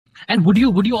And would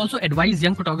you also advise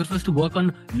young photographers to work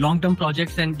on long-term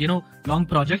projects and long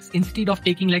projects instead of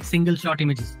taking like single shot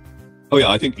images? Oh yeah,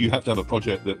 I think you have to have a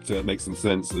project that makes some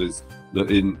sense,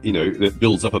 that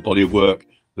builds up a body of work,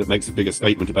 that makes a bigger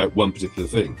statement about one particular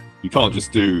thing. You can't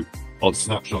just do odd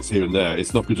snapshots here and there.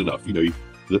 It's not good enough.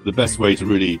 The best way to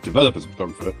really develop as a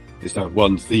photographer is to have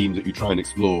one theme that you try and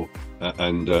explore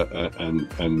and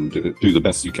do the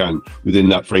best you can within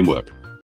that framework.